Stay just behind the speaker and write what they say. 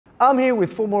I'm here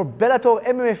with former Bellator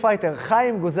MMA fighter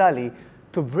Haim Gozali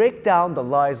to break down the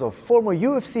lies of former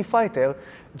UFC fighter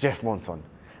Jeff Monson.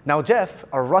 Now Jeff,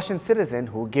 a Russian citizen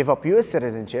who gave up US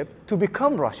citizenship to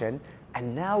become Russian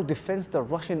and now defends the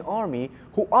Russian army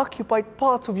who occupied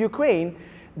parts of Ukraine,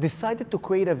 decided to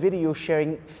create a video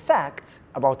sharing facts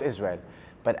about Israel.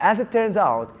 But as it turns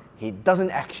out, he doesn't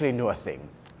actually know a thing.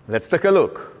 Let's take a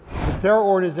look. The terror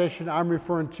organization I'm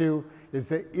referring to is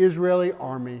the Israeli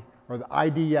Army, or the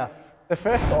IDF.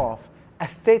 First off, a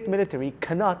state military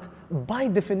cannot, by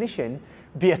definition,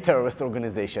 be a terrorist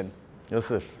organization.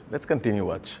 Yosef, let's continue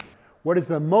watch. What is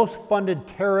the most funded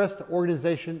terrorist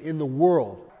organization in the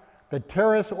world? The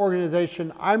terrorist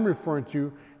organization I'm referring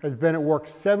to has been at work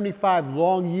 75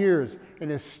 long years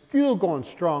and is still going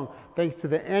strong thanks to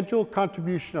the annual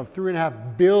contribution of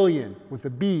 $3.5 billion, with a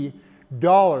B,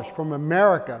 dollars from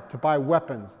America to buy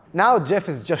weapons. Now Jeff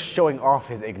is just showing off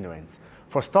his ignorance.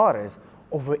 For starters,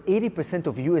 over 80%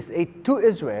 of US aid to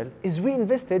Israel is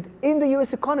reinvested in the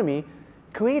US economy,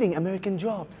 creating American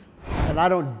jobs. And I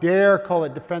don't dare call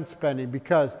it defense spending,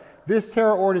 because this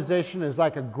terror organization is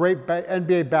like a great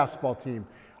NBA basketball team.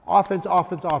 Offense,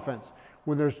 offense, offense.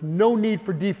 When there's no need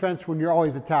for defense when you're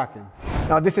always attacking.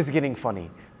 Now this is getting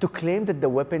funny. To claim that the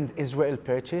weapons Israel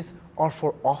purchased are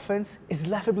for offense is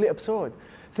laughably absurd,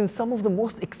 since some of the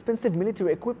most expensive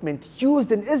military equipment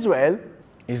used in Israel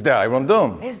Is the Iron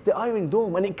Dome. is the Iron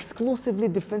Dome, an exclusively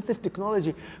defensive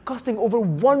technology costing over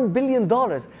 $1 billion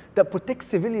that protects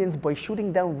civilians by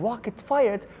shooting down rockets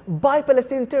fired by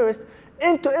Palestinian terrorists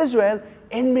into Israel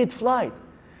in mid-flight.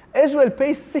 Israel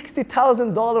pays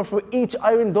 $60,000 for each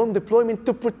Iron Dome deployment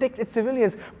to protect its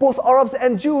civilians, both Arabs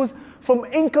and Jews, from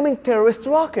incoming terrorist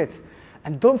rockets.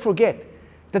 And don't forget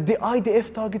that the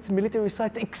IDF targets military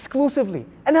sites exclusively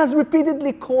and has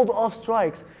repeatedly called off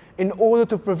strikes in order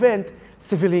to prevent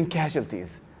civilian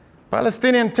casualties.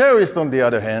 Palestinian terrorists, on the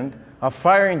other hand, are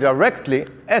firing directly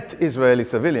at Israeli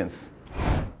civilians.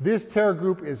 This terror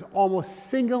group is almost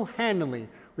single-handedly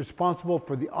responsible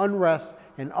for the unrest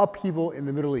and upheaval in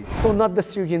the Middle East. So not the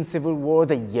Syrian civil war,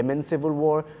 the Yemen civil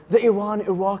war, the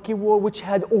Iran-Iraqi war, which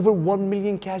had over 1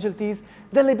 million casualties,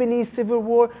 the Lebanese civil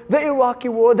war, the Iraqi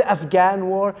war, the Afghan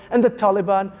war, and the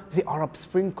Taliban, the Arab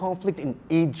Spring conflict in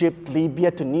Egypt,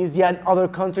 Libya, Tunisia, and other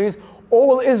countries,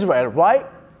 all Israel, right?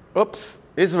 Oops,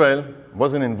 Israel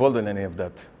wasn't involved in any of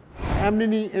that.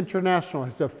 Amnesty International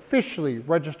has officially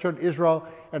registered Israel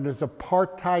as an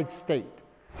apartheid state.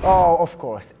 Oh, of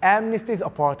course, Amnesty's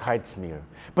apartheid smear.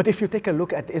 But if you take a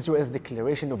look at Israel's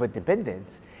Declaration of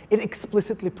Independence, it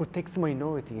explicitly protects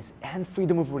minorities and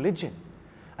freedom of religion.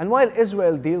 And while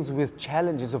Israel deals with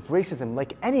challenges of racism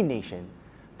like any nation,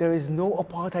 there is no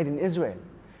apartheid in Israel.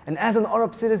 And as an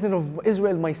Arab citizen of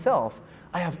Israel myself,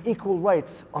 I have equal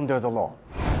rights under the law.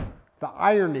 The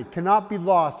irony cannot be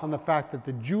lost on the fact that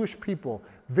the Jewish people,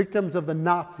 victims of the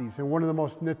Nazis and one of the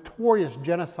most notorious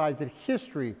genocides in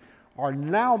history, are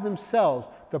now themselves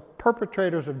the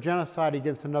perpetrators of genocide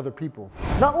against another people.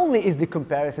 Not only is the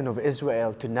comparison of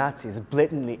Israel to Nazis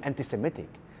blatantly anti-Semitic,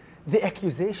 the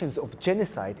accusations of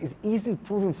genocide is easily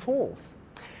proven false.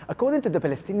 According to the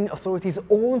Palestinian Authority's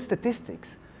own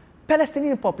statistics,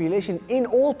 Palestinian population in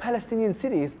all Palestinian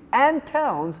cities and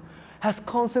towns has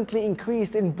constantly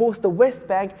increased in both the West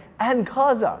Bank and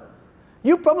Gaza.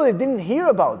 You probably didn't hear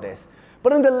about this,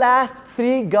 but in the last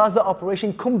 3 Gaza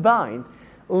operations combined,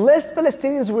 less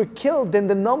Palestinians were killed than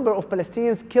the number of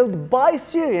Palestinians killed by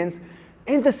Syrians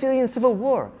in the Syrian civil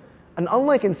war. And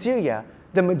unlike in Syria,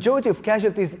 the majority of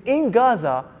casualties in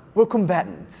Gaza were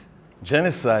combatants.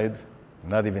 Genocide,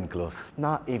 not even close.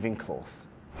 Not even close.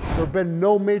 There have been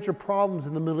no major problems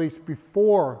in the Middle East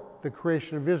before the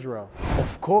creation of Israel.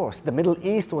 Of course, the Middle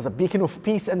East was a beacon of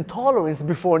peace and tolerance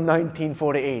before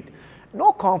 1948.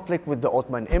 No conflict with the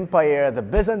Ottoman Empire, the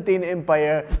Byzantine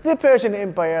Empire, the Persian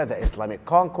Empire, the Islamic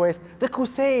conquest, the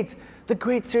Crusades, the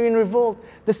Great Syrian Revolt,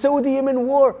 the Saudi-Yemen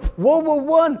War, World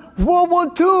War I, World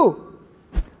War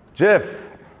II.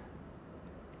 Jeff,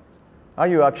 are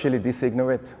you actually this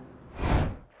ignorant?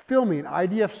 Filming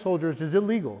IDF soldiers is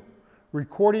illegal.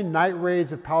 Recording night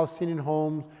raids of Palestinian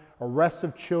homes, arrests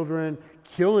of children,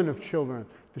 killing of children,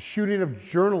 the shooting of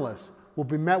journalists will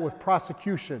be met with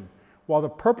prosecution, while the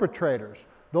perpetrators,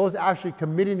 those actually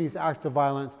committing these acts of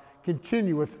violence,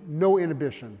 continue with no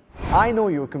inhibition. I know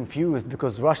you're confused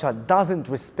because Russia doesn't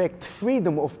respect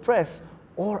freedom of press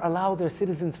or allow their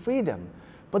citizens freedom,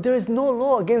 but there is no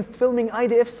law against filming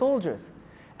IDF soldiers.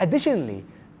 Additionally,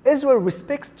 Israel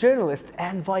respects journalists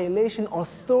and violations are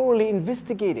thoroughly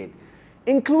investigated,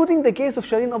 including the case of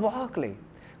Shireen Abu Akleh.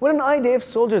 When an IDF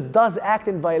soldier does act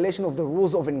in violation of the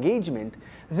rules of engagement,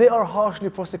 they are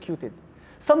harshly prosecuted.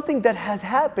 something that has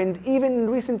happened even in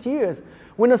recent years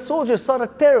when a soldier shot a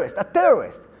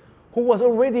terrorist who was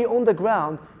already on the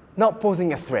ground, not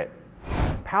posing a threat.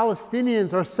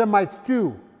 Palestinians are Semites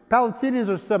too. Palestinians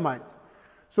are Semites.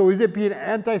 So is it being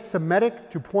anti-Semitic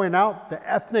to point out the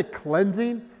ethnic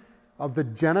cleansing of the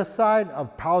genocide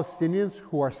of Palestinians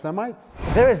who are Semites?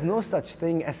 There is no such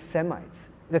thing as Semites.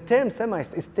 The term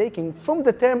Semites is taken from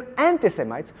the term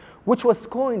anti-Semites, which was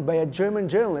coined by a German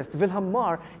journalist, Wilhelm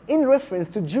Marr, in reference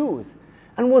to Jews,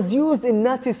 and was used in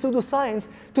Nazi pseudoscience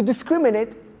to discriminate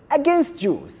against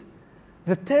Jews.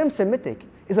 The term Semitic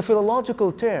is a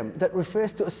philological term that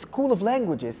refers to a school of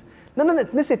languages, not an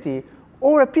ethnicity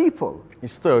or a people.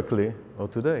 Historically or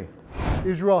today.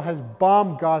 Israel has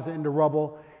bombed Gaza into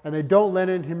rubble, and they don't let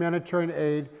in humanitarian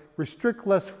aid, restrict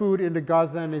less food into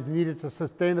Gaza than is needed to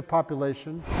sustain the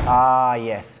population. Ah,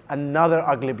 yes, another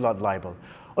ugly blood libel.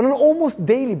 On an almost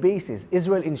daily basis,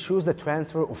 Israel ensures the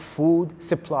transfer of food,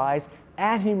 supplies,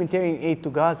 and humanitarian aid to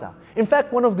Gaza. In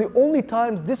fact, one of the only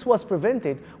times this was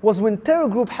prevented was when terror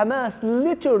group Hamas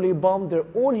literally bombed their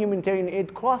own humanitarian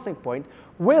aid crossing point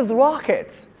with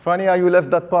rockets. Funny how you left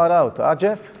that part out, huh,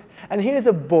 Jeff? And here's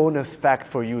a bonus fact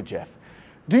for you, Jeff.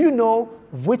 Do you know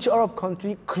which Arab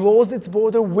country closed its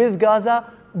border with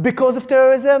Gaza because of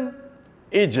terrorism?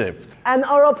 Egypt. An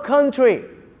Arab country.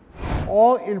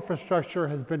 All infrastructure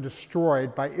has been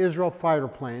destroyed by Israel fighter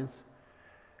planes.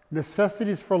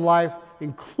 Necessities for life,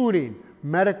 including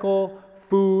medical,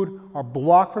 food, are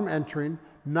blocked from entering.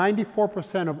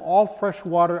 94% of all fresh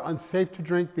water unsafe to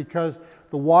drink because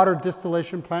the water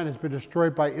distillation plant has been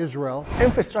destroyed by Israel.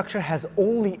 Infrastructure has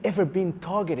only ever been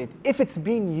targeted if it's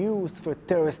being used for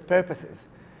terrorist purposes.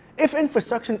 If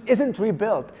infrastructure isn't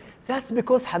rebuilt, that's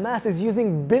because Hamas is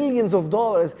using billions of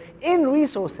dollars in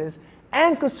resources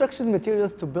and construction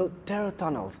materials to build terror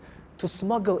tunnels, to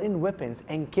smuggle in weapons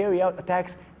and carry out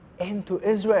attacks into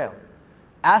Israel.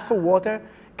 As for water,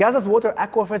 Gaza's water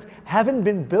aquifers haven't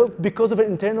been built because of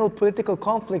internal political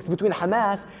conflicts between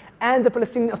Hamas and the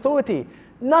Palestinian Authority,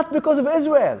 not because of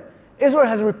Israel. Israel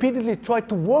has repeatedly tried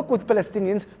to work with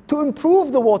Palestinians to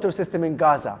improve the water system in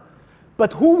Gaza.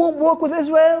 But who won't work with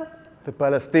Israel? The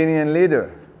Palestinian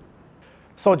leader.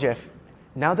 So Jeff,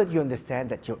 now that you understand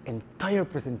that your entire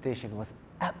presentation was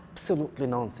absolutely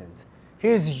nonsense,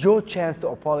 here's your chance to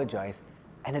apologize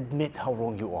and admit how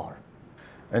wrong you are.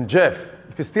 And Jeff,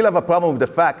 if you still have a problem with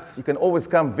the facts, you can always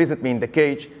come visit me in the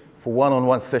cage for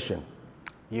one-on-one session.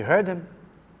 You heard him.